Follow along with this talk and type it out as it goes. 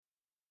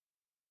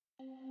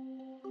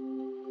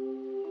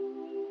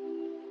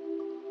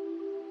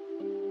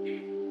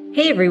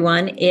Hey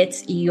everyone,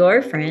 it's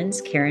your friends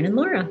Karen and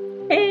Laura.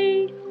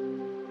 Hey!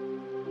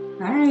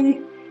 Hi.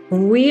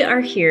 We are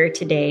here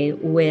today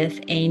with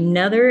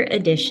another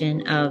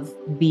edition of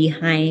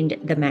Behind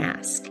the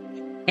Mask.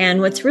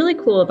 And what's really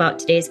cool about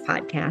today's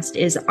podcast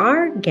is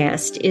our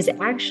guest is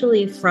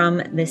actually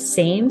from the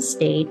same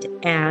state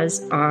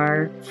as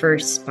our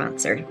first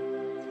sponsor.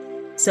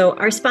 So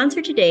our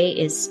sponsor today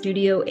is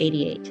Studio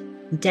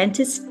 88,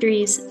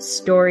 dentistry's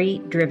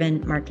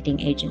story-driven marketing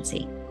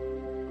agency.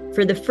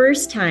 For the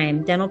first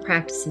time, dental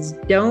practices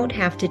don't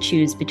have to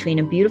choose between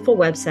a beautiful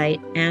website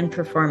and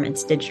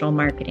performance digital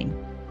marketing.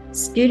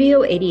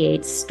 Studio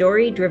 88's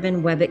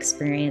story-driven web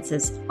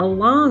experiences,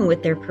 along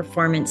with their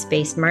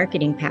performance-based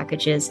marketing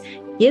packages,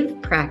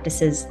 give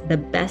practices the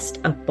best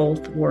of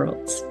both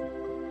worlds.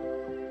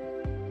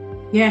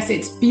 Yes,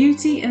 it's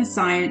beauty and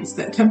science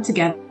that come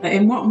together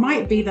in what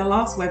might be the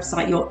last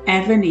website you'll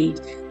ever need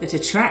that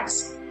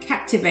attracts,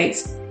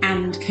 captivates,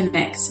 and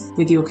connects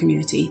with your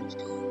community.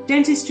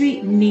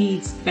 Dentistry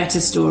needs better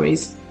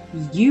stories.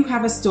 You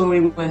have a story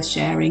worth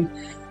sharing,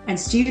 and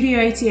Studio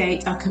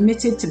 88 are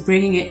committed to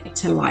bringing it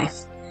to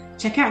life.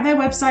 Check out their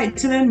website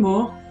to learn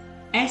more,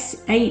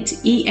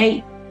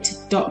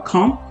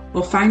 s8e8.com,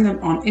 or find them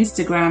on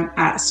Instagram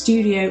at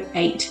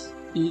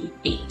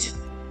Studio8e8.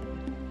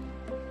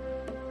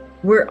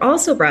 We're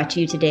also brought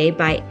to you today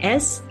by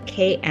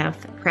SKF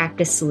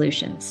Practice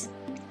Solutions.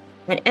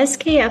 At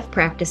SKF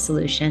Practice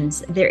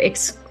Solutions, they're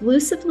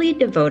exclusively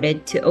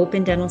devoted to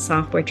open dental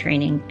software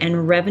training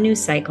and revenue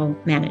cycle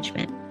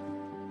management.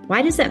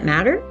 Why does that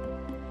matter?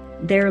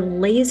 Their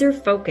laser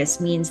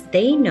focus means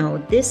they know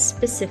this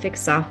specific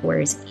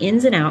software's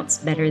ins and outs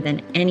better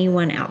than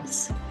anyone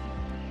else.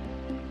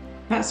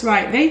 That's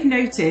right. They've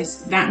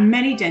noticed that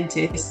many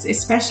dentists,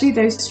 especially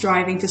those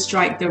striving to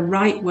strike the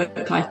right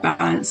work-life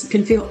balance,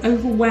 can feel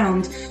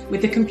overwhelmed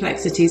with the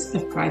complexities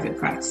of private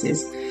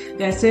practices.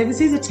 Their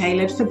services are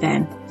tailored for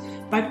them.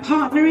 By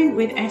partnering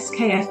with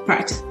SKF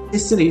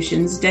Practice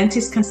Solutions,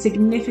 dentists can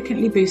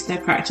significantly boost their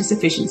practice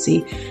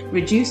efficiency,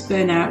 reduce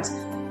burnout,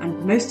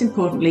 and most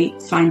importantly,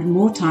 find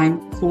more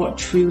time for what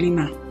truly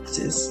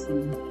matters.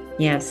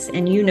 Yes,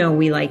 and you know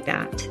we like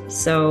that.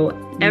 So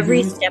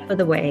every step of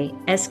the way,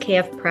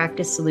 SKF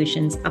Practice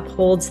Solutions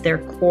upholds their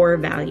core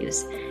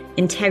values: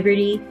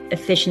 integrity,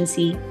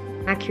 efficiency,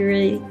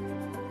 accuracy,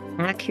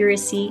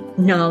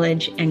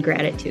 knowledge, and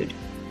gratitude.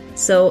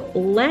 So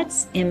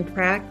let's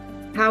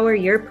empower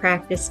your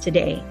practice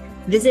today.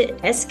 Visit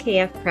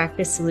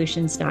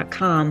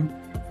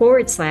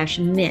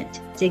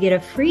skfpracticesolutions.com/mint to get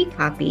a free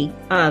copy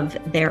of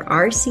their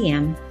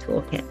RCM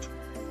toolkit.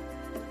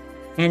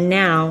 And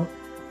now,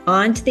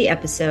 on to the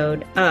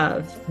episode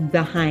of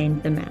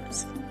Behind the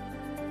Mask.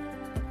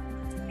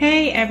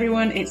 Hey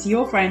everyone, it's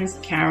your friends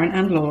Karen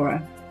and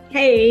Laura.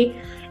 Hey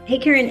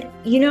Karen,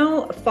 you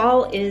know,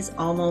 fall is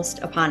almost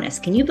upon us.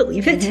 Can you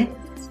believe it?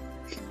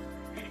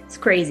 It's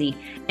crazy.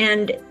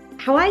 And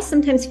how I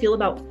sometimes feel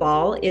about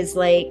fall is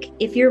like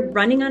if you're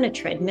running on a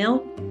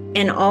treadmill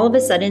and all of a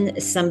sudden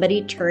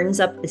somebody turns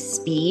up the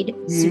speed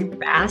super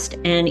fast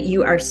and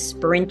you are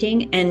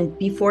sprinting, and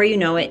before you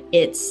know it,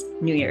 it's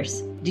New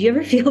Year's. Do you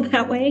ever feel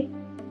that way?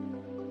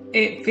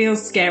 It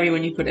feels scary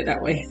when you put it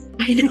that way.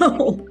 I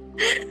know.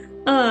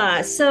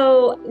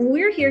 So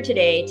we're here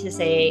today to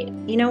say,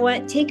 you know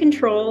what? Take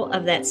control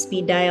of that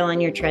speed dial on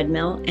your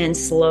treadmill and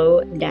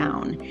slow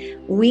down.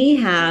 We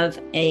have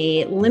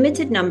a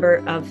limited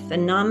number of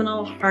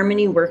phenomenal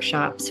Harmony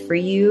workshops for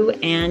you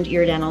and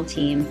your dental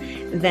team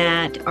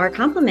that are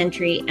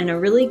complimentary and a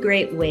really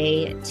great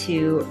way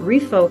to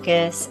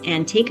refocus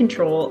and take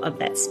control of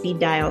that speed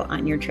dial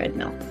on your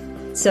treadmill.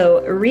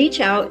 So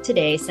reach out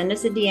today, send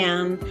us a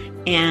DM,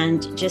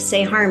 and just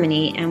say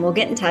Harmony, and we'll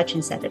get in touch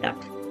and set it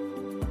up.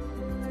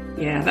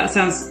 Yeah, that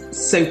sounds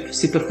so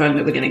super fun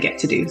that we're going to get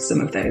to do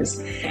some of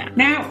those. Yeah.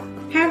 Now,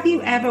 have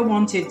you ever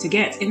wanted to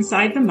get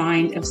inside the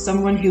mind of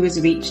someone who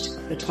has reached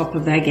the top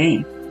of their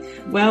game?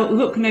 Well,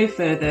 look no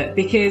further,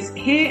 because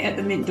here at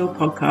the Mint Door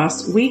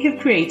Podcast, we have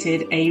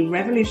created a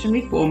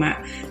revolutionary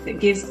format that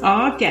gives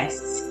our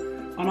guests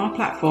on our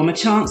platform a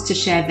chance to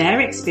share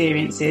their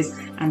experiences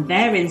and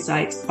their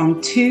insights on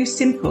two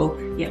simple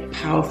yet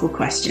powerful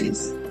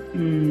questions.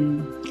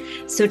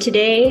 So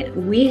today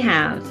we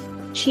have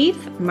Chief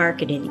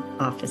Marketing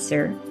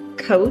Officer,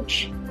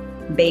 coach,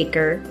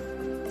 baker,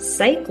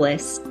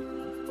 cyclist,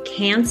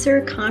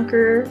 cancer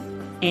conqueror,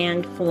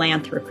 and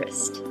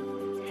philanthropist.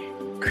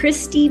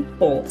 Christy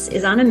Bolts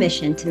is on a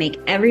mission to make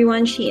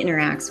everyone she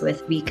interacts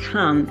with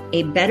become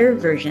a better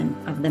version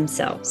of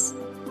themselves.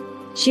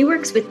 She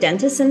works with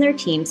dentists and their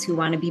teams who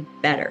want to be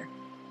better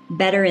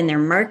in their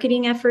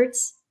marketing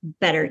efforts,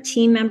 better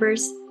team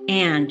members,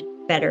 and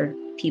better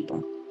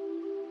people.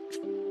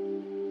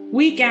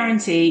 We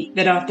guarantee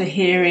that after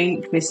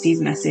hearing Christy's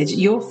message,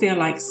 you'll feel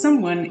like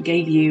someone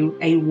gave you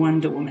a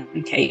Wonder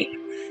Woman cape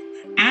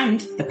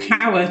and the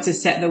power to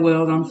set the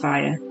world on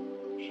fire.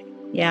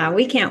 Yeah,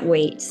 we can't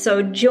wait.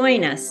 So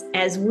join us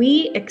as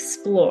we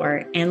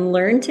explore and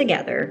learn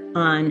together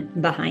on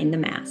Behind the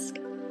Mask.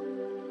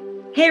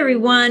 Hey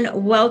everyone,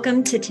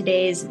 welcome to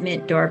today's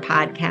Mint Door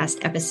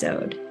podcast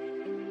episode.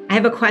 I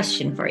have a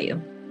question for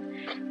you.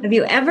 Have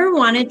you ever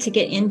wanted to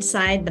get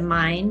inside the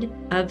mind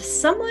of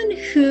someone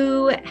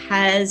who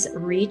has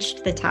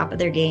reached the top of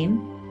their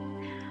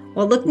game?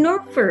 Well, look no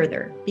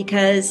further,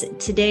 because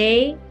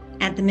today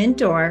at the Mint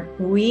Door,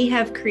 we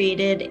have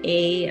created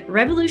a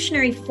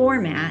revolutionary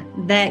format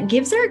that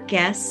gives our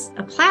guests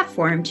a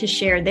platform to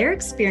share their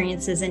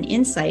experiences and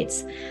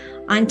insights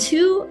on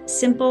two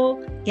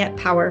simple yet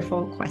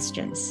powerful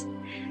questions.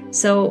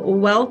 So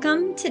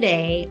welcome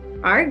today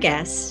our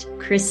guest,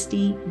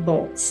 Christy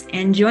Boltz,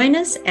 and join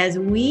us as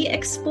we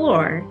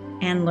explore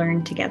and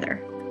learn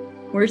together.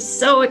 We're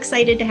so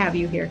excited to have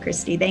you here,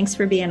 Christy. Thanks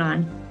for being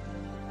on.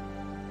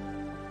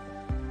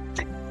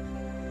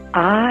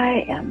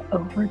 I am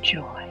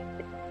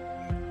overjoyed.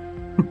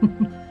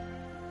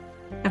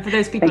 And for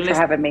those people Thanks for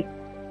having me.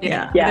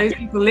 For those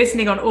people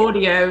listening on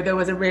audio, there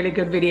was a really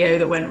good video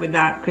that went with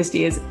that.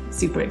 Christy is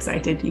super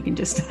excited. You can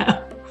just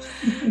tell.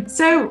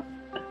 So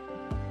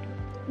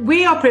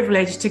we are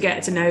privileged to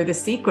get to know the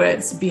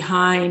secrets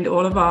behind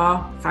all of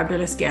our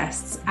fabulous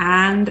guests.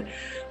 And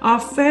our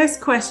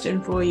first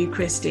question for you,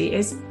 Christy,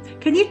 is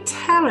can you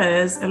tell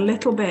us a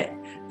little bit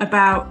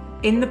about,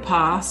 in the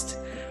past,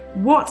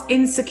 what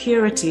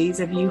insecurities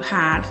have you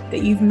had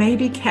that you've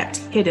maybe kept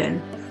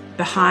hidden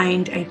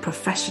behind a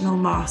professional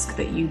mask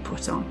that you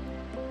put on?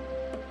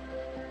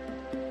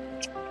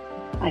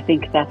 I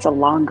think that's a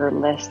longer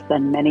list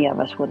than many of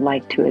us would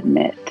like to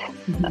admit.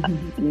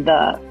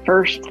 The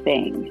first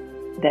thing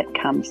that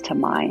comes to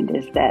mind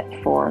is that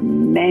for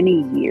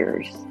many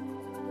years,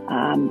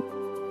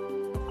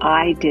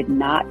 I did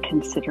not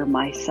consider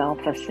myself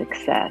a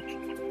success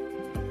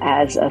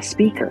as a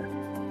speaker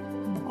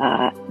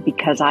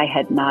because I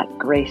had not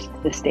graced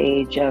the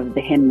stage of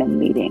the Hinman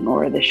meeting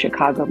or the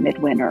Chicago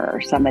Midwinter or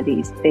some of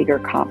these bigger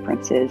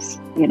conferences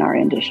in our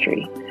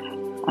industry.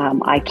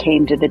 I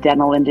came to the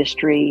dental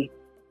industry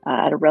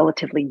at a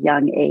relatively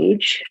young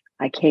age.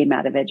 I came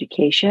out of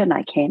education.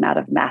 I came out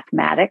of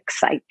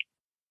mathematics.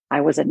 I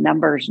was a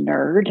numbers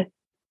nerd,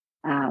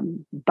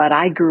 but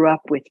I grew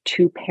up with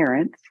two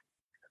parents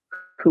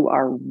who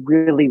are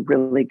really,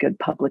 really good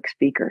public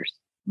speakers.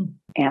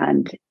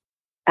 And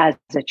as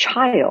a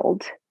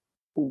child,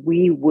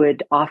 we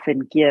would often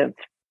give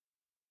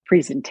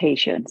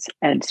presentations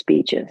and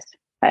speeches.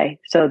 Okay?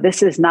 So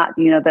this is not,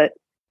 that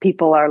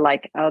people are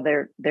like, oh,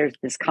 there's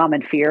this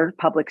common fear,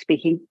 public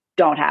speaking.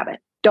 Don't have it.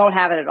 Don't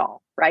have it at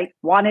all, right?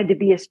 Wanted to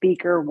be a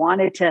speaker,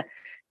 wanted to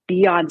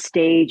be on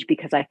stage,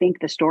 because I think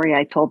the story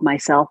I told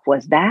myself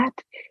was that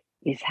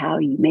is how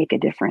you make a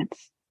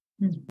difference.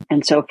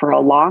 And so for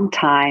a long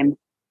time,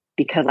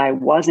 because I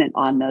wasn't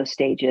on those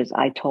stages,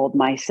 I told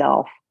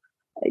myself,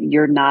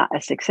 you're not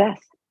a success.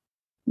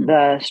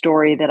 The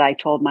story that I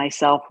told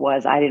myself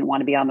was I didn't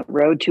want to be on the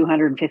road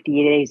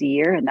 250 days a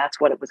year, and that's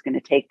what it was going to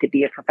take to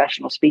be a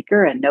professional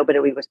speaker. And nobody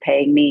was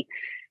paying me,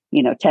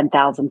 $10,000,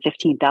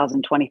 $15,000,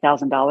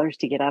 $20,000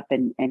 to get up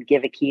and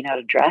give a keynote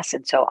address.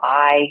 And so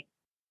I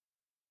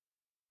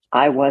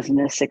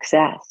wasn't a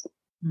success.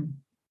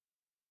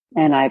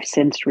 And I've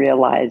since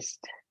realized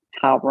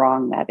how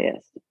wrong that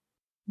is.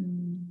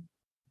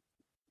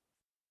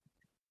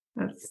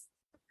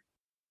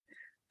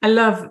 I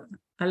love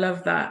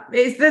that.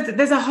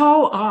 There's a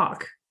whole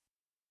arc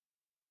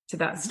to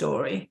that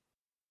story,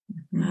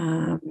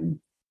 to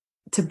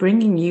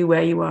bringing you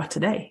where you are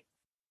today.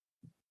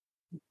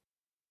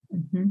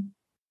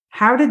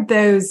 How did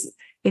those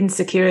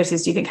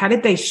insecurities, do you think, how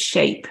did they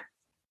shape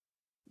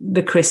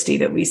the Christy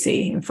that we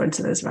see in front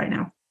of us right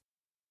now?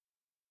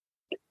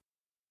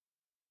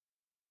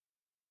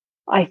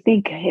 I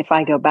think if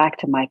I go back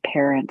to my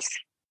parents,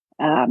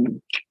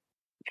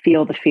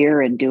 feel the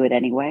fear and do it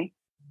anyway.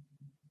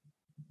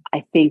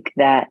 I think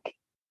that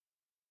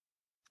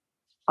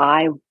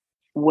I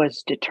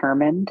was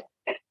determined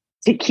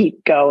to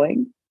keep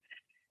going,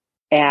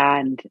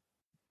 and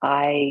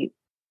I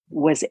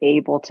was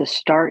able to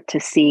start to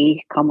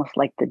see almost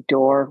like the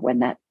door, when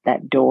that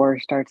door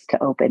starts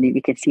to open and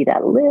you can see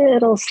that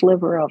little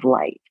sliver of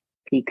light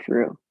peek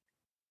through,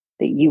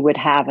 that you would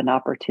have an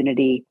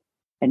opportunity.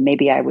 And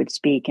maybe I would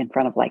speak in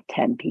front of like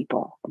 10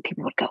 people and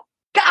people would go,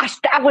 gosh,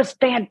 that was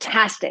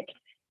fantastic.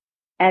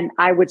 And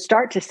I would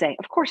start to say,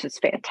 of course it's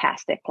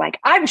fantastic. Like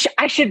I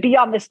should be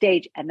on the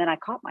stage. And then I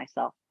caught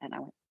myself and I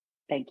went,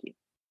 thank you.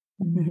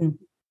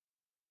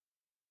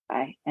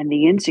 Right? And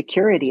the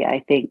insecurity,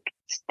 I think,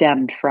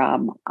 stemmed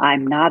from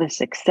I'm not a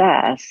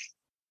success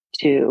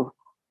to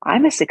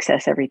I'm a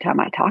success every time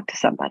I talk to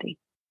somebody.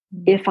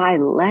 If I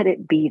let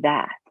it be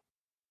that,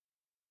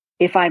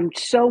 if I'm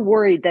so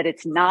worried that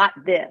it's not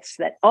this,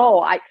 that,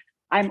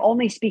 I'm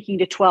only speaking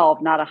to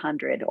 12, not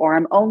 100, or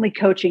I'm only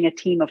coaching a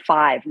team of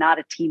 5, not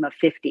a team of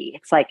 50.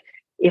 It's like,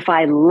 if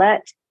I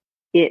let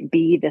it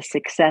be the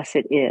success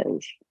it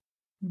is,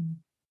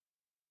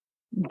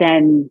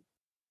 then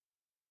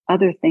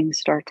other things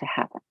start to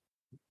happen.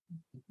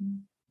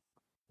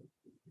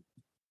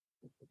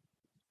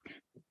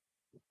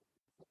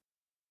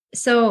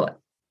 So,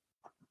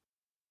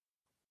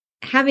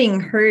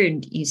 having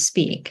heard you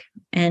speak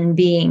and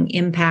being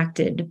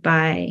impacted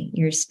by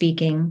your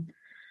speaking,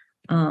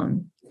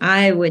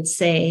 I would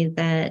say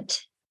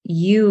that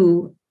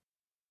you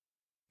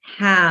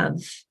have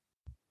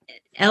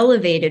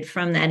elevated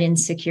from that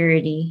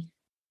insecurity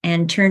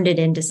and turned it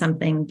into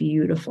something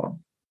beautiful.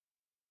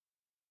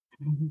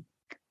 Mm-hmm.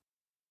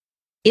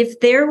 If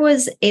there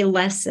was a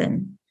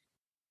lesson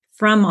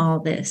from all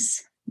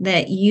this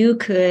that you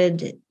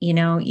could,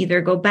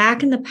 either go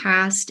back in the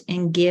past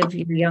and give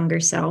your younger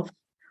self,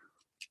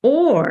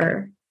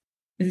 or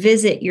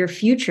visit your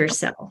future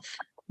self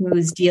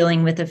who's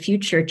dealing with a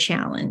future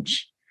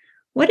challenge,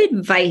 what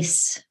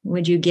advice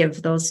would you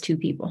give those two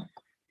people?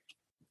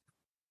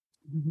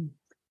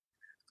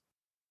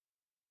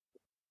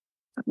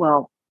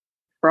 Well,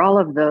 for all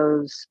of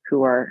those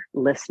who are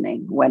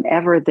listening,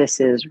 whenever this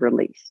is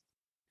released,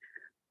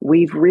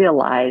 we've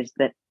realized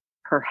that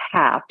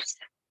perhaps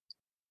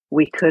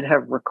we could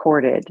have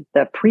recorded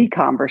the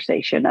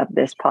pre-conversation of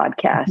this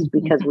podcast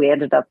because we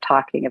ended up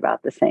talking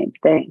about the same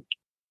thing.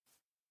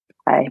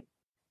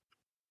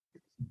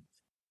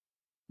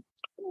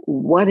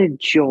 What a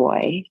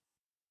joy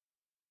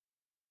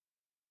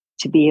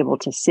to be able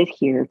to sit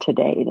here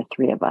today, the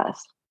three of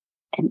us,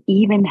 and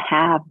even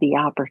have the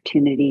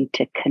opportunity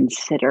to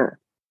consider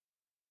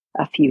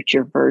a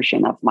future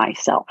version of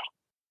myself.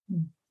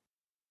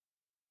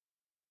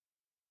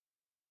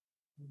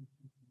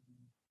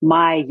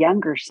 My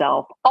younger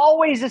self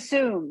always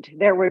assumed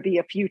there would be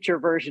a future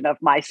version of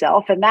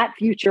myself, and that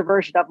future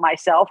version of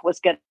myself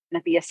was going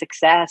to be a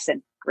success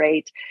and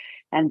great.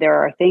 And there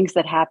are things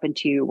that happen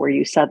to you where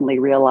you suddenly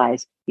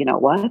realize, you know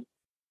what?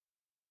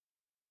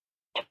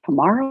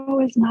 Tomorrow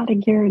is not a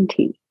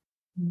guarantee.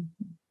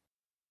 Mm-hmm.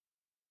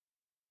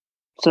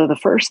 So the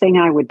first thing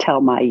I would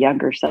tell my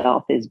younger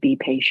self is be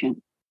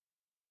patient,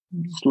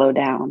 slow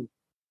down,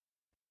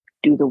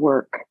 do the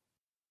work.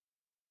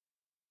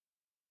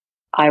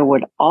 I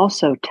would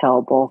also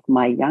tell both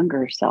my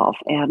younger self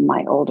and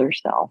my older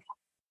self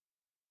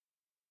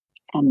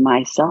and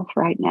myself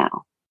right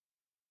now,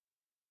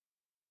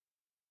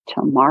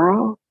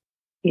 tomorrow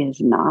is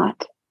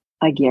not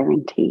a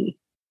guarantee.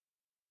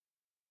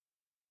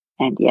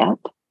 And yet,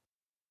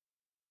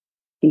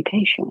 be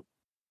patient.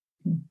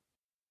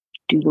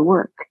 Do the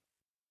work.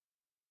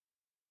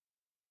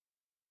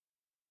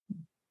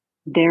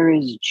 There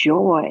is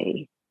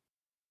joy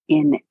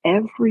in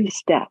every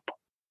step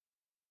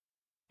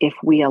if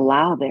we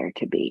allow there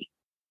to be.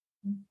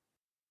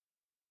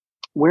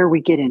 Where we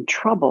get in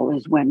trouble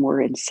is when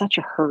we're in such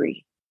a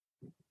hurry.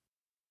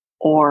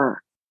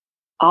 Or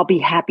I'll be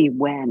happy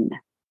when.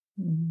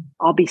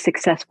 I'll be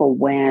successful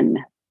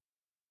when.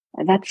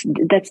 That's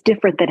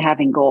different than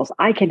having goals.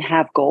 I can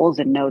have goals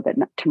and know that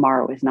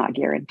tomorrow is not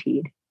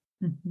guaranteed.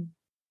 Mm-hmm.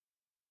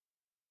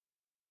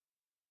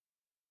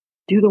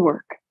 Do the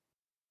work.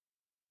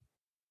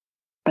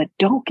 But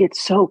don't get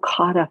so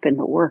caught up in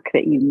the work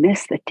that you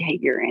miss the day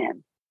you're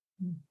in.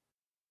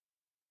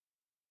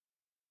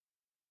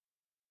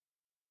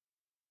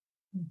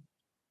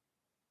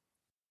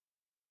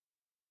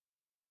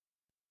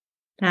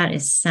 That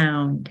is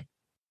sound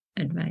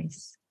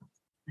advice.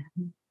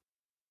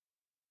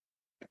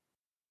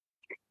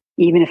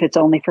 Even if it's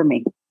only for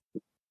me.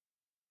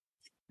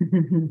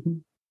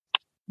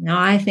 No,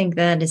 I think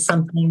that is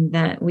something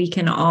that we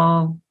can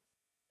all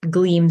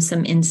glean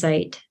some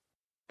insight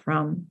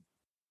from.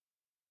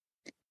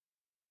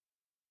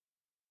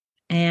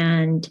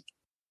 And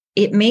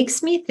it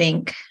makes me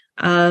think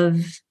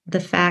of the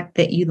fact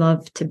that you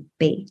love to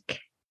bake.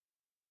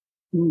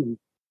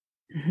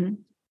 Mm-hmm.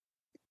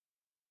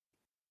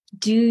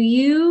 Do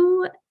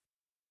you,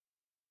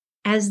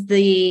 as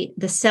the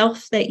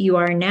self that you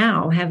are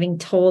now, having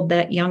told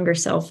that younger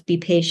self, be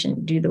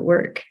patient, do the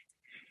work,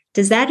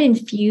 does that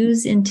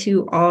infuse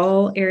into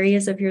all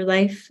areas of your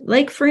life?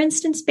 Like, for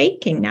instance,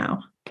 baking now?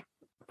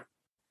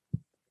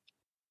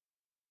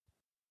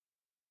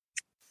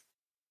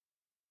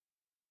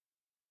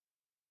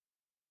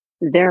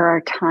 There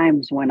are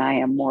times when I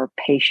am more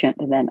patient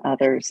than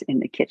others in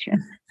the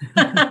kitchen.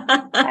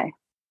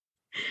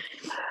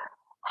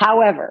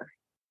 However,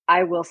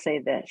 I will say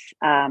this.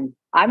 I'm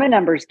a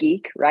numbers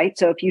geek, right?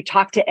 So if you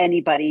talk to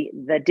anybody,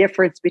 the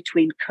difference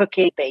between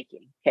cooking and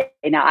baking. Okay,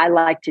 now I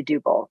like to do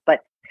both,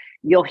 but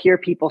you'll hear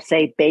people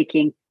say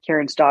baking.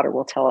 Karen's daughter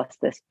will tell us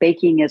this.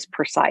 Baking is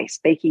precise.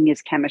 Baking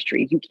is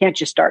chemistry. You can't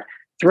just start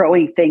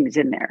throwing things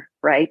in there,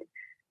 right?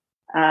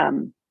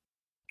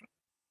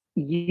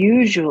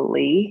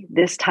 Usually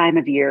this time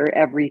of year,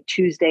 every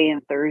Tuesday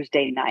and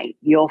Thursday night,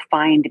 you'll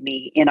find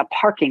me in a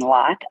parking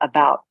lot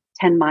about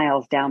 10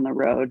 miles down the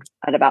road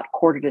at about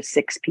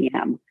 5:45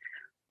 p.m.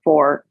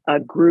 for a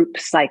group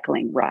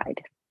cycling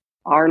ride.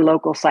 Our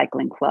local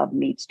cycling club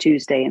meets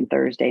Tuesday and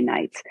Thursday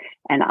nights.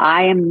 And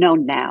I am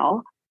known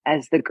now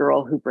as the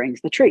girl who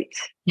brings the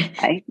treats.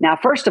 Okay? Now,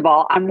 first of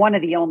all, I'm one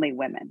of the only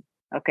women.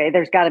 Okay.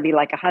 There's got to be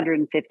like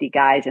 150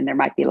 guys and there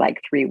might be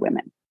like 3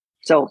 women.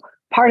 So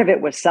part of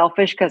it was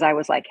selfish because I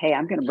was like, hey,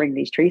 I'm going to bring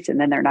these treats and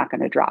then they're not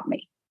going to drop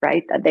me,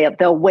 right?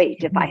 They'll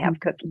wait if I have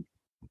cookies,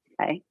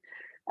 okay?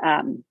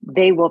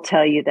 They will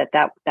tell you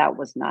that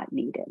was not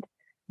needed.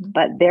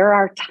 But there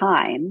are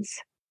times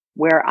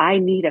where I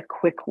need a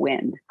quick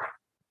win.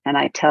 And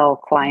I tell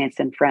clients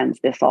and friends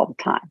this all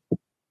the time.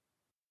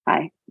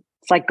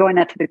 It's like going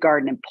out to the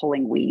garden and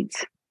pulling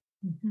weeds.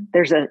 Mm-hmm.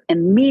 There's an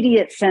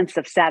immediate sense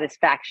of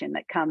satisfaction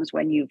that comes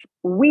when you've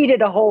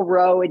weeded a whole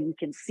row and you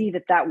can see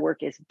that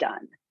work is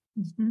done.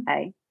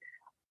 Mm-hmm.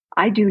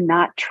 I do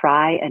not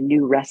try a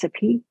new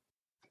recipe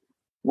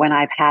when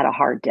I've had a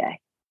hard day.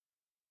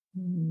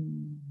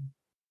 Mm-hmm.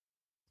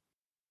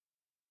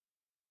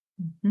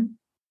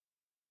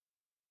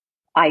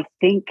 I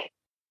think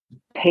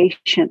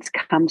patience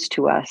comes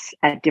to us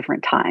at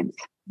different times.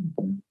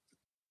 Mm-hmm.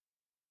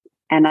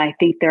 And I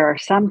think there are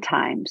some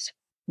times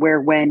where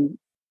when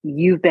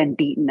you've been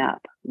beaten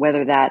up,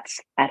 whether that's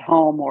at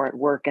home or at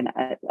work, and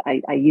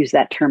I use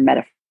that term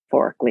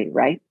metaphorically,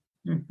 right?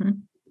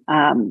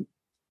 Mm-hmm.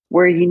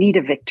 Where you need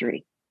a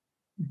victory.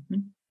 Mm-hmm.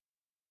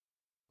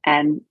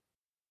 And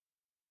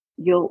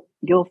you'll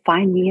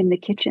find me in the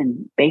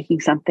kitchen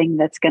baking something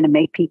that's going to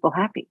make people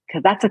happy,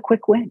 because that's a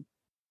quick win.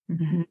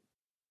 Mm-hmm.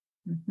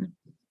 Mm-hmm.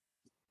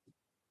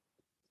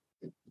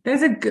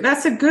 That's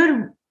a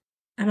good,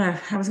 I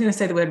was going to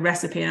say the word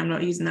recipe, and I'm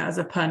not using that as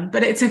a pun,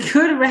 but it's a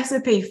good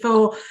recipe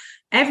for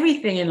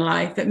everything in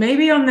life. That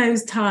maybe on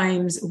those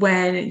times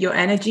when your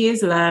energy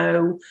is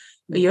low,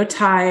 or you're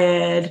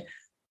tired,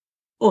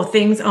 or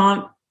things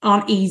aren't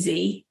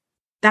easy,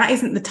 that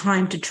isn't the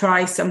time to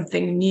try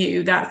something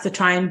new. That's the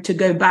time to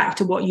go back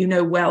to what you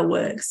know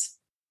works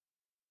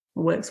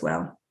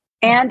well.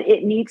 And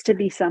it needs to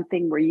be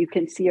something where you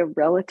can see a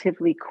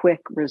relatively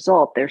quick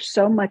result. There's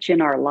so much in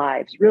our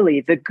lives,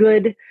 really. The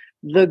good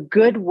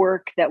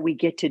work that we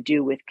get to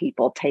do with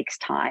people takes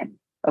time.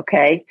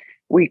 Okay.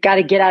 We've got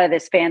to get out of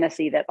this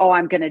fantasy that,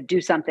 I'm going to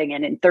do something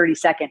and in 30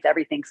 seconds,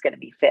 everything's going to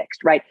be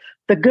fixed, right?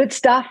 The good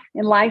stuff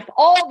in life,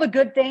 all the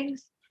good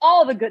things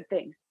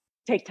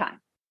take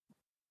time.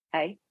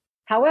 Okay.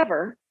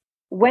 However,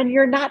 when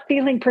you're not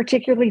feeling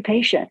particularly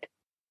patient,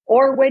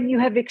 or when you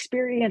have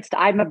experienced,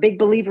 I'm a big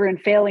believer in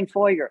failing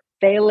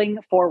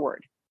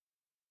forward.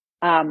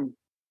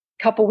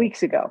 Couple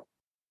weeks ago,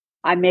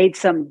 I made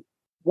some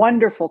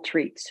wonderful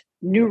treats,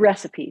 new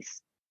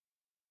recipes,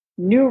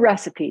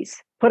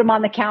 put them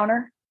on the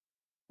counter,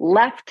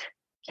 left,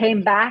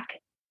 came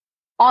back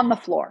on the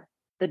floor.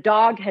 The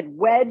dog had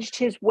wedged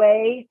his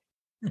way,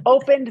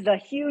 opened the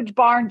huge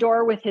barn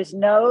door with his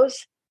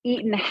nose,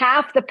 eaten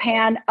half the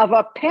pan of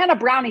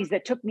brownies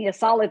that took me a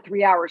solid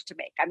 3 hours to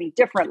make. I mean,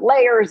 different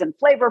layers and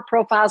flavor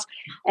profiles,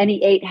 and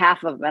he ate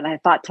half of them. And I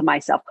thought to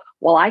myself,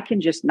 well, I can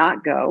just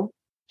not go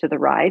to the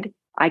ride.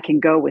 I can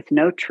go with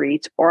no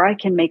treats, or I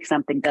can make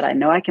something that I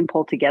know I can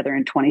pull together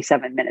in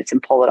 27 minutes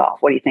and pull it off.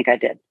 What do you think I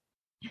did?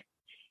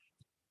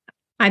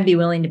 I'd be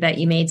willing to bet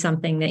you made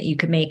something that you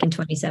could make in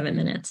 27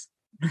 minutes.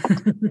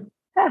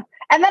 Yeah.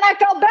 And then I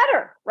felt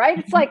better, right?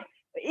 It's like,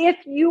 if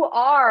you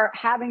are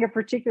having a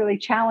particularly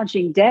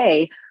challenging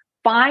day,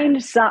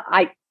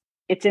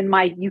 it's in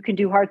my You Can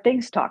Do Hard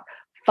Things talk.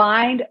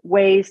 Find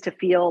ways to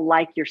feel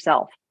like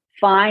yourself.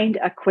 Find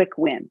a quick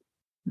win.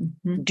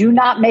 Mm-hmm. Do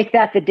not make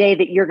that the day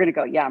that you're going to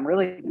go, I'm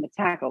really going to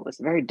tackle this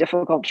very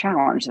difficult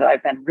challenge that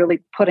I've been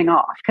really putting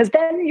off. Because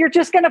then you're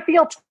just going to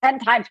feel 10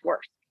 times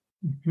worse.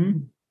 Mm-hmm.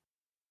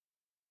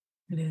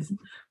 It is.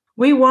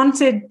 We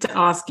wanted to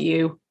ask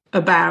you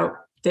about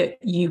that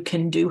you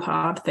can do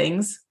hard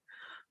things,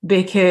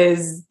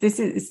 because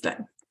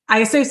I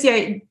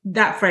associate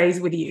that phrase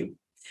with you.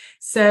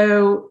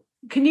 So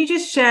can you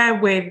just share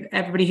with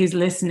everybody who's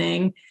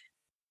listening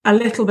a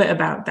little bit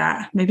about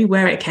that, maybe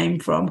where it came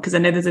from? Because I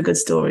know there's a good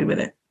story with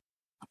it.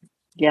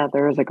 Yeah,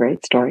 there is a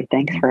great story.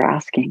 Thanks for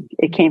asking.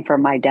 It came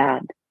from my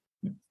dad.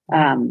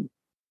 I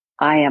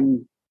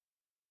am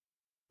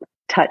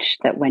touched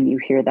that when you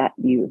hear that,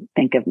 you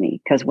think of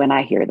me, because when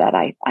I hear that,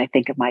 I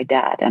think of my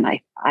dad. And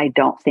I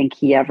don't think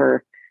he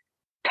ever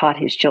taught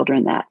his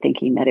children that,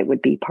 thinking that it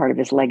would be part of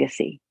his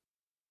legacy.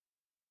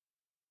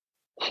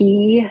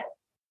 He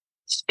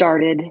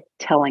started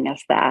telling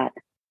us that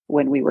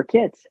when we were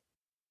kids.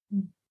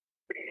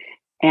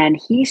 And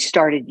he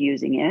started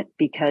using it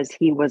because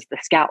he was the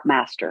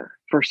scoutmaster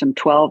for some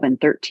 12 and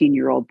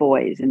 13-year-old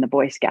boys in the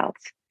Boy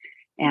Scouts.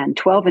 And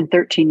 12 and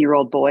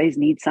 13-year-old boys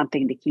need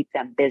something to keep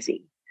them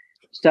busy.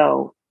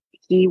 So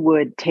he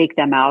would take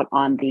them out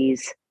on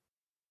these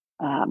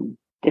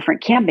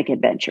different camping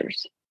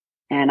adventures.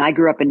 And I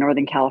grew up in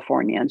Northern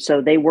California. And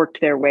so they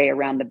worked their way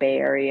around the Bay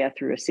Area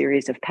through a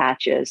series of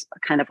patches,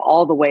 kind of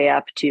all the way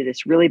up to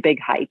this really big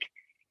hike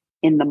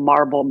in the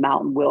Marble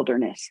Mountain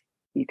Wilderness.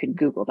 You can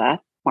Google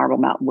that, Marble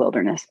Mountain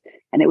Wilderness.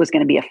 And it was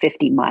going to be a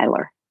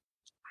 50-miler.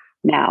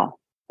 Now,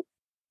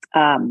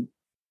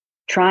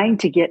 trying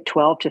to get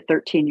 12 to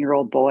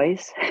 13-year-old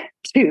boys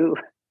to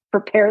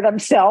prepare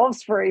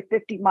themselves for a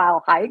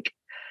 50-mile hike,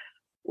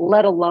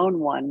 let alone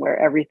one where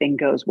everything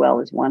goes well,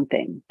 is one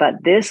thing.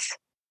 But this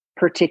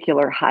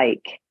particular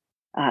hike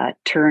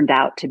turned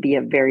out to be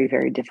a very,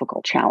 very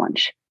difficult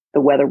challenge.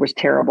 The weather was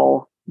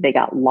terrible. They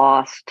got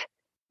lost.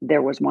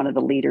 There was one of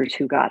the leaders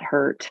who got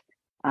hurt.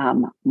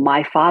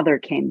 My father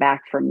came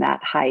back from that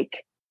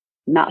hike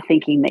not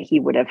thinking that he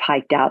would have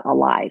hiked out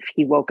alive.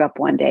 He woke up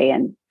one day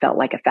and felt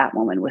like a fat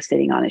woman was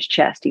sitting on his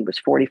chest. He was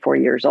 44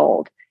 years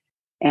old.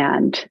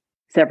 And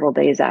several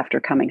days after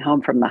coming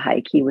home from the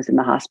hike, he was in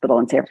the hospital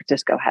in San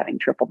Francisco having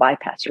triple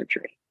bypass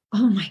surgery.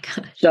 Oh my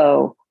gosh.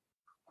 So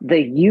the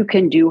you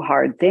can do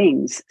hard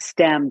things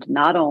stemmed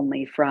not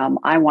only from,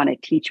 I want to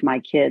teach my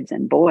kids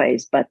and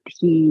boys, but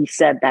he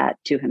said that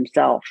to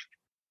himself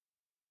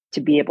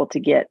to be able to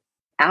get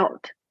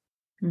out.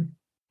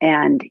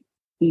 And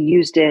he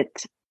used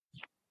it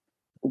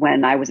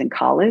when I was in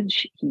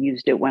college. He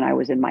used it when I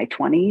was in my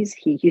 20s.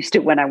 He used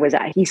it when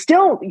he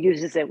still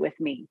uses it with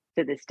me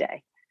to this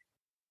day.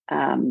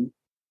 And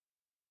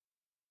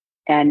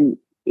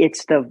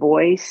it's the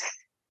voice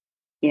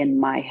in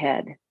my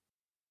head.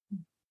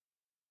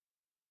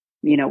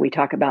 You know, we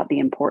talk about the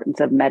importance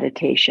of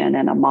meditation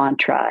and a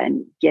mantra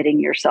and getting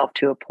yourself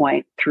to a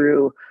point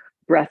through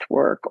breath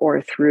work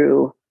or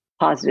through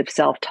positive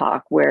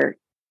self-talk where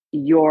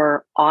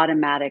your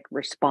automatic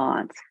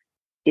response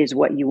is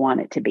what you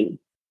want it to be.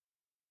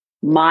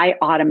 My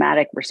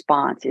automatic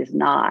response is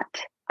not,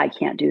 I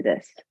can't do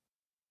this.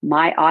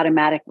 My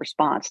automatic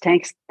response,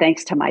 thanks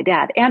to my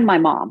dad and my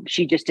mom,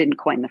 she just didn't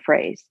coin the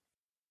phrase,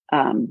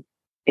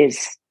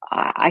 is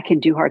I can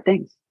do hard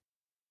things.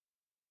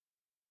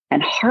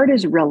 And hard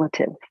is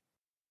relative.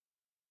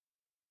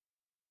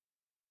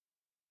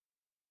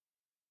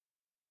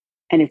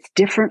 And it's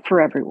different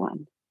for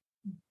everyone.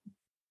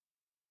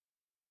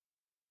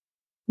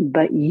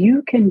 But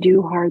you can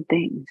do hard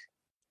things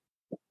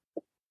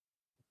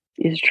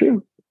is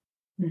true.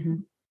 Mm-hmm.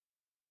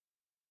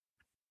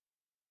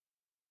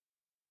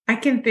 I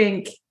can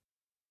think,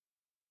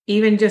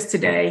 even just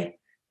today,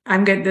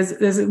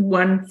 there's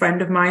one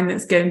friend of mine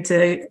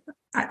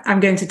I'm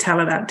going to tell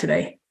her that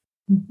today.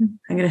 Mm-hmm.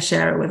 I'm going to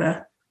share it with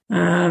her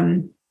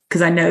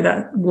because I know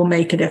that will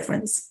make a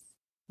difference.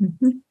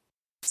 Mm-hmm.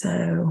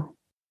 So,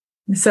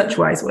 such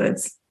wise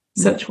words.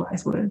 Such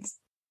wise words.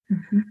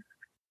 Mm-hmm.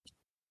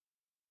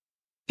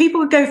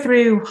 People go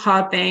through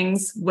hard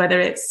things, whether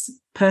it's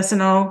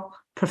personal,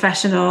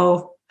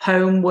 professional,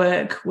 home,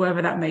 work,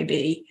 wherever that may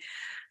be.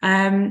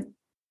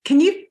 Can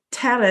you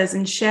tell us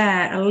and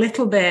share a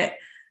little bit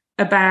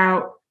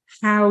about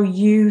how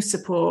you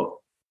support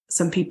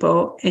some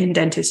people in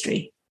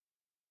dentistry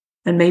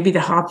and maybe the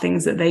hard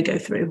things that they go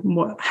through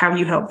and how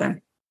you help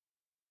them?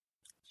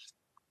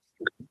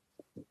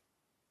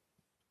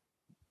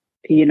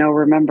 You know,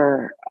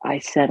 remember I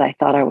said I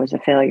thought I was a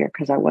failure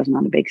because I wasn't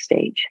on a big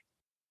stage.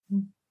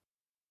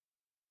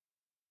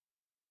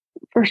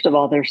 First of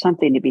all, there's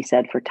something to be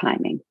said for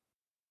timing.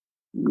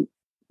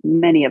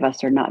 Many of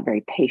us are not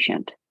very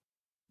patient.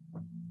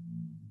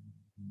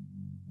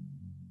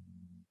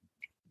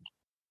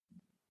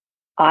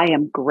 I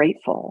am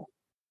grateful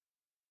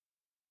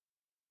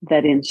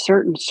that in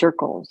certain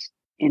circles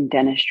in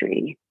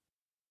dentistry,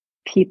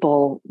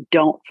 people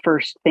don't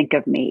first think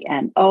of me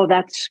and, oh,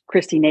 that's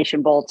Christy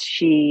Nation-Bolts.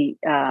 She's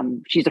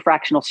a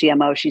fractional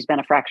CMO. She's been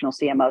a fractional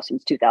CMO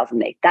since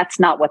 2008. That's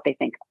not what they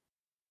think.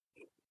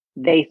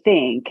 They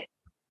think,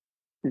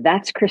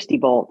 that's Christy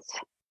Bolts.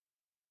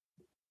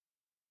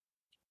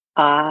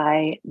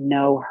 I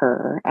know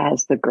her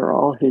as the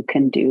girl who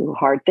can do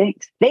hard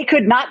things. They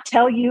could not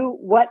tell you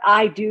what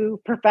I do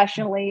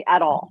professionally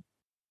at all.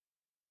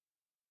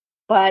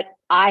 But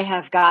I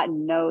have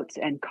gotten notes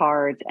and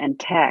cards and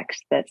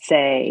texts that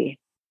say,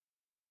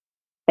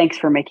 thanks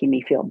for making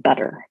me feel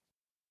better.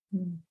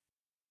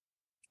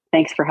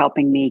 Thanks for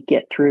helping me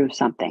get through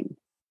something.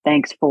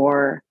 Thanks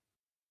for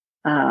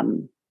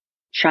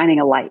shining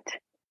a light.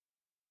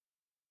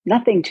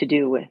 Nothing to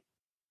do with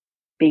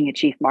being a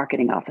chief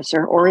marketing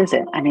officer, or is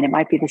it? I mean, it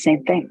might be the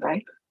same thing,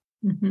 right?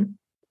 Mm-hmm.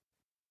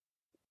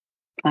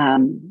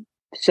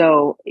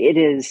 So it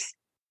is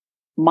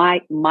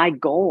my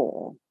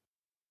goal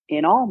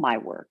in all my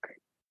work,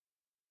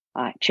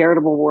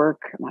 charitable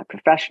work, my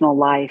professional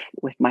life,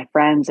 with my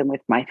friends and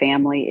with my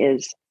family,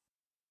 is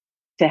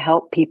to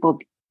help people,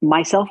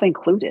 myself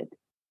included,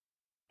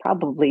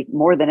 probably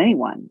more than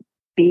anyone,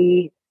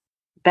 be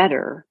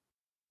better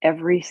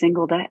every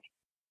single day.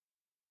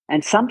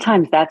 And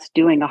sometimes that's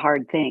doing a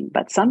hard thing,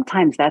 but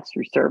sometimes that's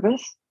through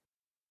service.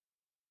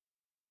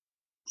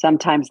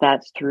 Sometimes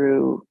that's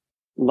through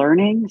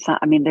learning. So,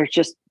 I mean, there's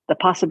just, the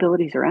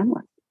possibilities are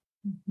endless.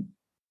 Mm-hmm.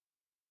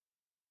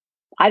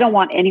 I don't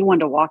want anyone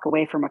to walk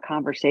away from a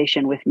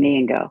conversation with me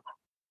and go,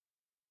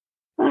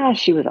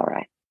 she was all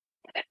right.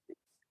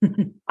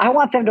 I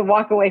want them to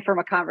walk away from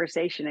a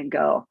conversation and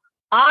go,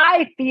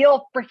 I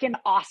feel freaking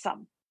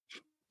awesome.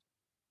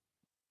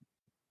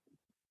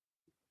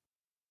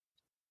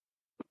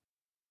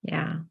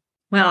 Yeah.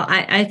 Well,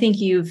 I think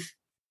you've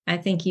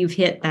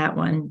hit that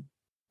one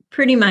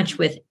pretty much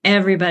with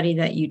everybody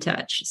that you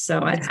touch. So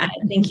I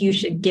think you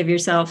should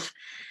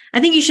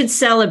you should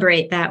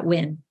celebrate that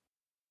win.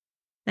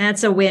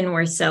 That's a win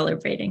worth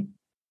celebrating.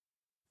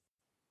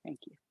 Thank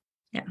you.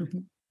 Yeah. Mm-hmm.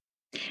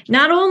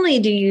 Not only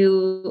do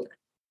you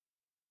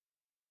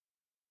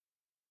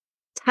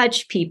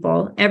touch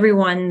people,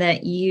 everyone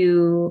that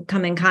you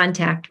come in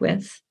contact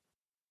with,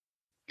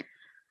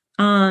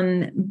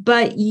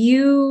 but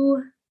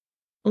you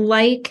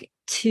like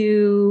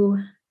to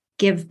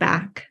give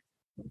back.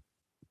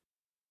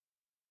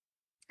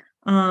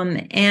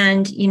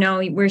 And,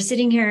 we're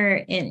sitting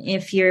here, and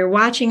if you're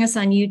watching us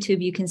on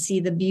YouTube, you can see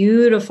the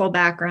beautiful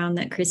background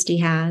that Christy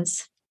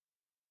has.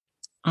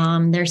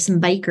 There's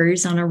some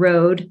bikers on a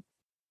road.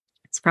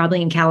 It's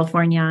probably in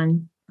California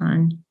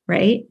on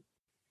right?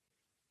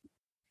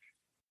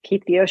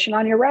 Keep the ocean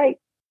on your right.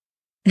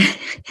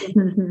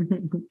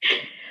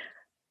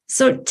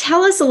 So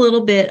tell us a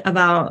little bit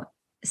about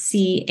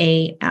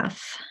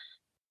CAF,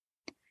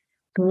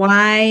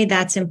 why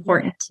that's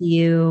important to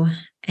you,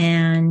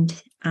 and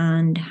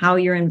how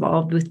you're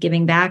involved with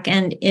giving back,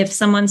 and if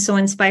someone's so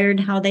inspired,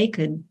 how they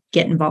could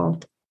get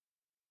involved.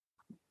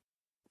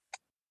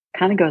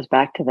 Kind of goes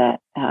back to that.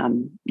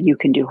 You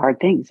can do hard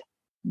things.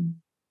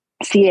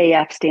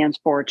 CAF stands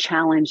for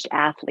Challenged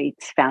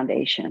Athletes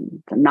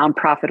Foundation. It's a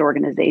nonprofit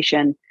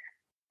organization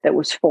that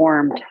was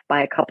formed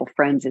by a couple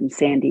friends in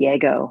San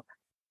Diego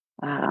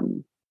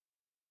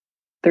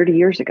 30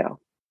 years ago,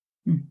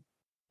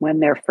 when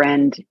their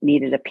friend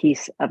needed a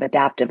piece of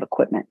adaptive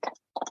equipment.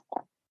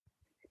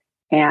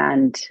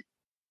 And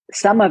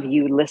some of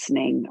you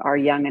listening are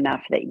young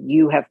enough that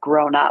you have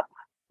grown up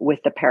with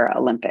the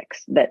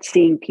Paralympics, that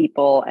seeing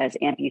people as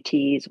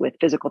amputees with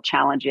physical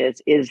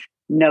challenges is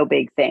no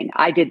big thing.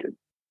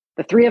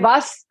 The three of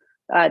us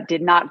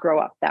did not grow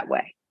up that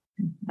way.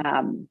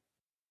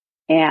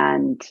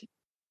 And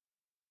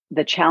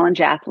the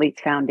Challenge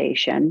Athletes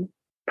Foundation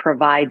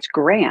provides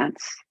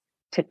grants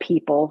to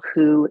people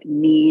who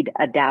need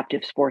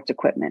adaptive sports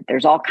equipment.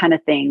 There's all kinds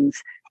of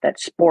things that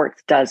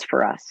sports does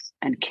for us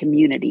and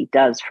community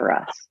does for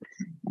us.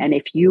 And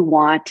if you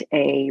want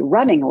a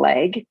running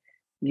leg,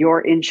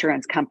 your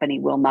insurance company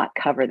will not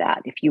cover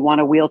that. If you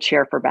want a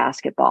wheelchair for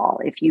basketball,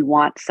 if you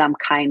want some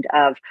kind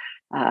of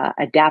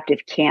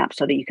adaptive camp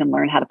so that you can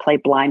learn how to play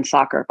blind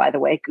soccer, by the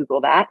way,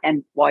 Google that.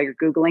 And while you're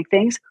Googling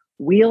things,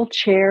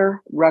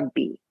 wheelchair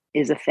rugby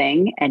is a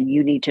thing and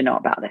you need to know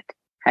about it.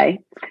 Okay.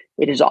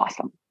 It is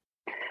awesome.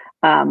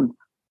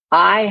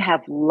 I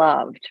have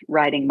loved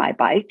riding my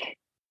bike.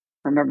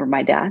 Remember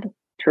my dad,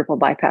 triple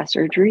bypass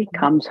surgery,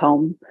 comes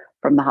home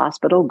from the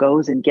hospital,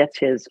 goes and gets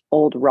his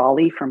old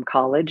Raleigh from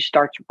college,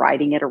 starts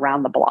riding it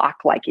around the block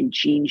like in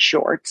jean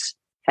shorts.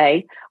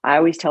 Okay. I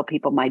always tell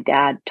people my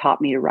dad taught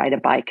me to ride a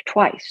bike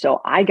twice.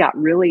 So I got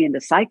really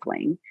into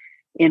cycling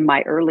in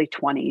my early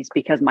 20s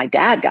because my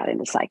dad got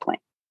into cycling.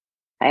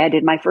 I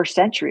did my first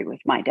century with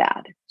my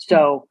dad.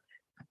 So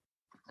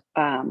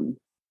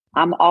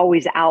I'm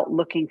always out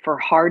looking for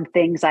hard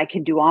things I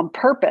can do on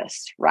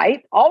purpose,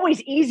 right?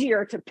 Always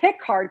easier to pick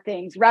hard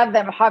things rather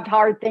than have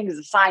hard things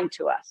assigned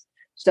to us.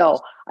 So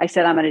I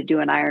said, I'm going to do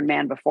an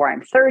Ironman before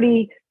I'm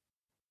 30.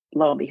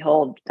 Lo and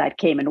behold, that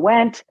came and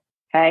went.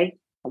 Okay.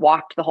 I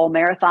walked the whole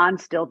marathon,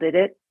 still did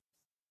it.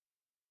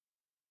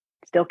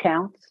 Still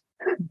counts.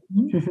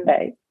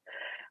 Okay.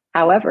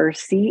 However,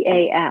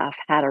 CAF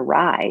had a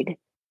ride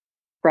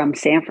from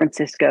San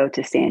Francisco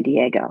to San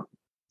Diego,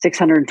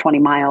 620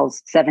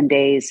 miles, 7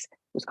 days. It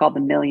was called the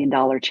 $1 Million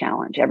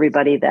Challenge.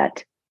 Everybody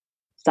that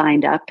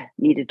signed up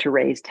needed to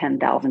raise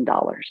 $10,000.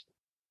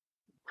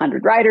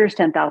 100 riders,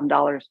 $10,000,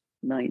 $1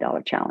 Million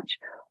Challenge.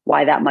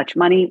 Why that much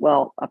money?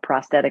 Well, a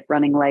prosthetic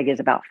running leg is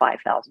about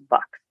 $5,000.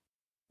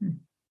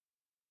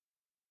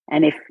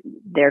 And if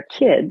they're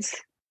kids,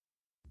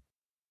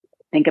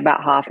 think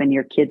about how often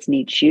your kids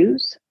need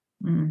shoes.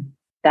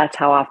 That's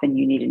how often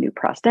you need a new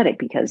prosthetic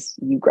because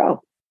you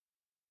grow.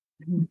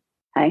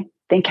 Okay?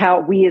 Think how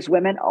we as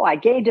women, I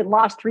gained and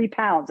lost 3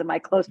 pounds in my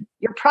clothes.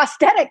 Your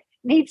prosthetic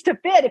needs to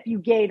fit if you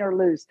gain or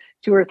lose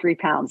 2 or 3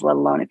 pounds, let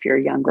alone if you're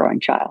a young growing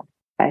child.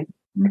 Okay.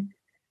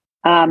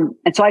 And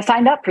so I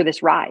signed up for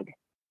this ride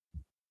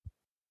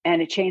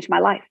and it changed my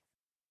life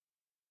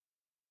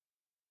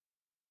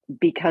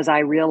because I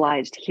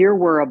realized here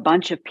were a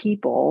bunch of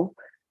people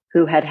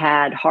who had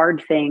had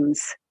hard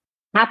things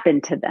happen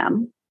to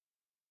them.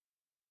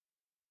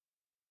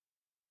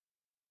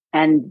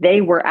 And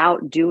they were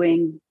out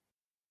doing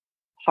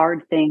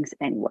hard things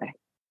anyway.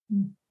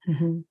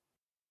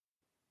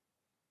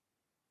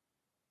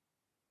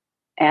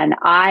 And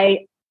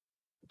I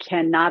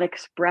cannot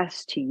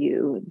express to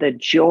you the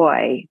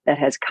joy that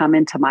has come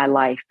into my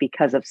life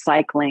because of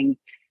cycling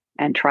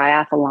and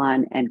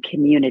triathlon and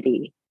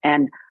community.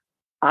 And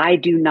I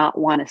do not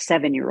want a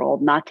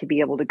 7-year-old not to be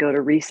able to go to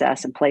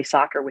recess and play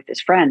soccer with his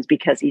friends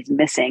because he's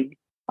missing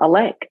a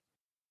leg.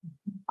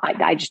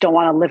 I just don't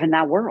want to live in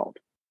that world.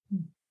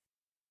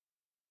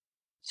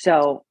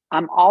 So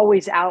I'm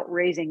always out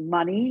raising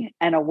money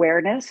and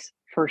awareness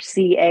for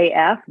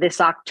CAF.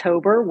 This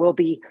October, we'll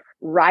be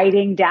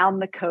riding down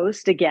the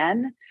coast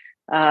again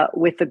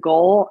with the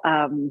goal.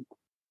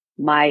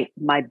 My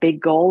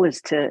big goal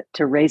is to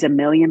raise $1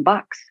 million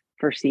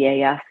for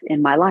CAF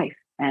in my life.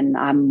 And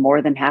I'm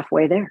more than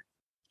halfway there.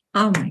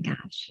 Oh my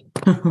gosh.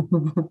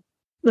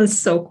 That's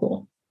so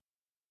cool.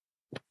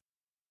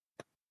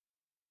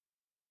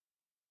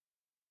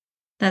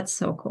 That's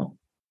so cool.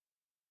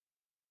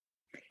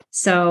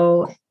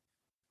 So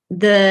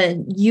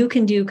the you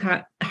can do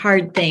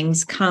hard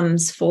things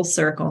comes full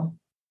circle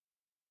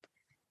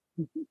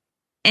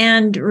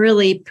and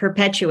really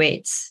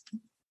perpetuates,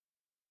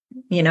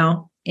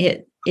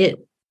 it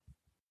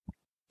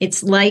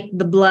it's like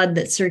the blood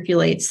that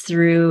circulates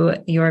through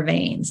your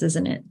veins,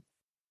 isn't it?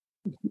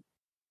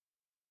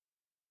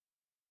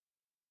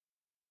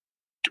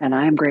 And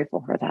I am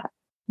grateful for that.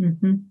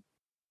 Mm-hmm.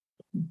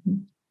 Mm-hmm.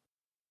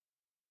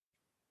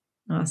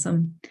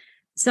 Awesome.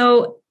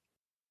 So,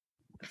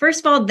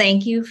 first of all,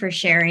 thank you for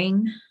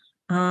sharing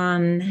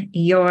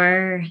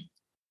your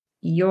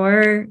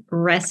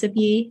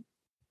recipe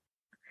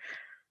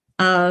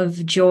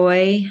of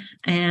joy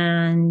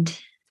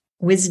and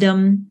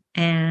wisdom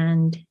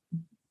and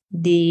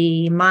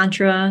the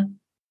mantra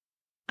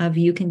of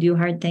you can do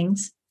hard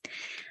things.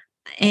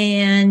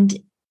 And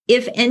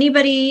if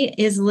anybody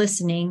is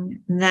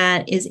listening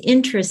that is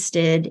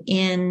interested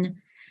in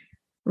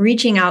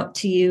reaching out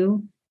to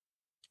you,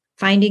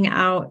 finding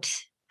out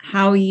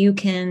how you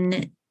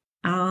can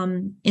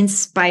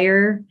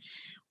inspire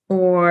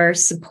or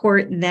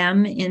support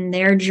them in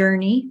their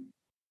journey,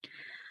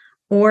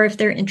 or if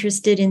they're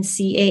interested in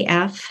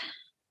CAF,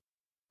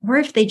 or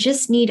if they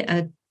just need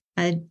a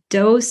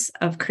dose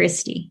of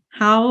Christy,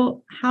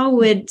 how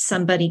would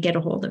somebody get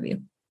a hold of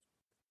you?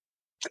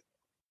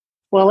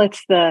 Well,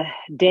 it's the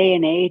day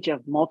and age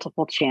of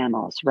multiple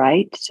channels,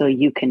 right? So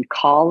you can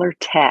call or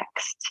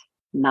text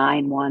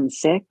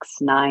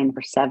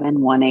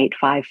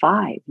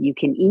 916-947-1855. You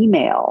can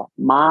email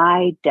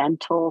my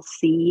dental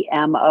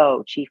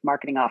CMO, Chief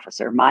Marketing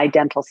Officer,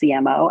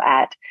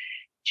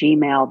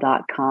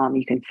 mydentalcmo@gmail.com.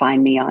 You can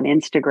find me on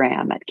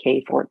Instagram at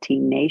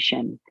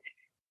K14Nation.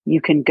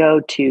 You can go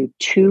to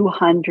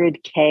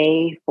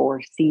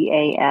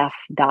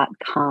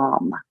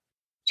 200kforcaf.com,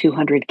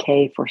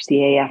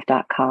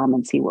 200kforcaf.com,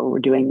 and see what we're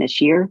doing this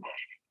year.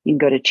 You can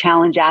go to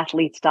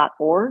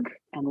challengeathletes.org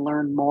and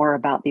learn more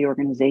about the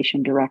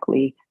organization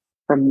directly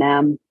from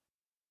them.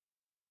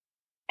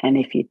 And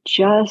if you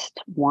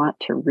just want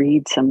to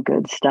read some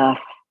good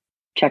stuff,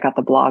 check out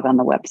the blog on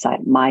the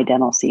website,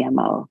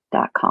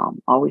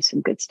 mydentalcmo.com. Always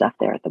some good stuff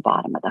there at the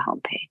bottom of the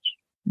homepage.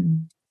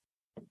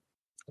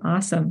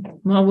 Awesome.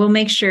 Well, we'll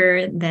make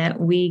sure that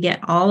we get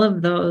all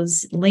of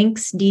those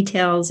links,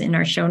 details in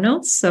our show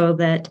notes so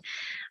that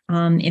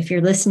if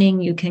you're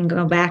listening, you can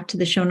go back to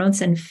the show notes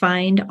and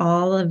find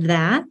all of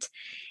that.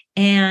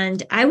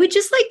 And I would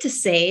just like to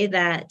say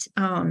that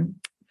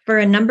for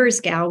a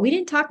numbers gal, we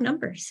didn't talk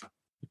numbers.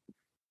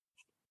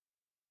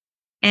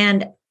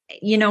 And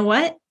you know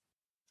what?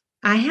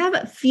 I have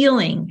a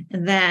feeling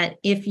that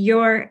if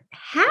you're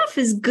half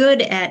as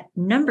good at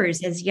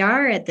numbers as you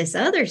are at this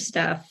other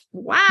stuff,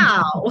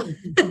 wow.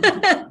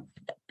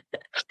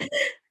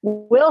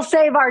 We'll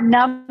save our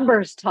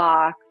numbers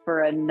talk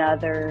for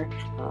another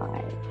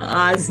time.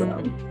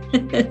 Awesome.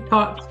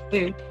 Part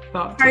two.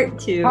 Part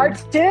two.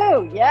 Part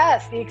two.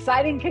 Yes. The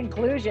exciting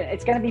conclusion.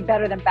 It's going to be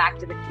better than Back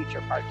to the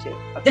Future Part 2.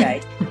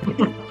 Okay.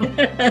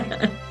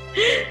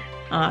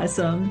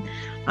 Awesome.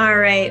 All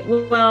right.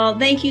 Well,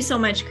 thank you so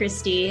much,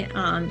 Christy.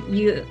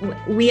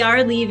 We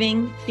are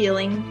leaving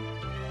feeling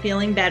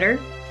better,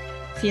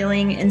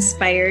 feeling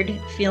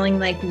inspired, feeling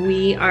like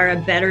we are a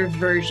better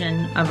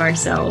version of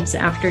ourselves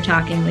after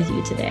talking with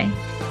you today.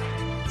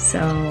 So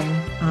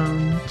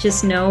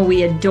just know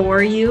we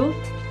adore you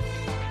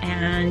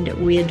and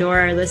we adore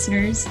our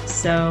listeners.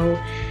 So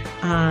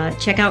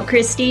check out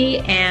Christy,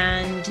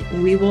 and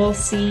we will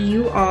see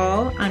you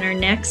all on our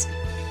next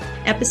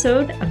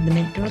episode of the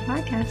Mint Door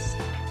Podcast.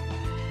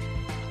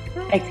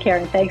 Thanks,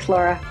 Karen. Thanks,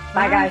 Laura.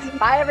 Bye, guys.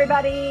 Bye,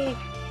 everybody.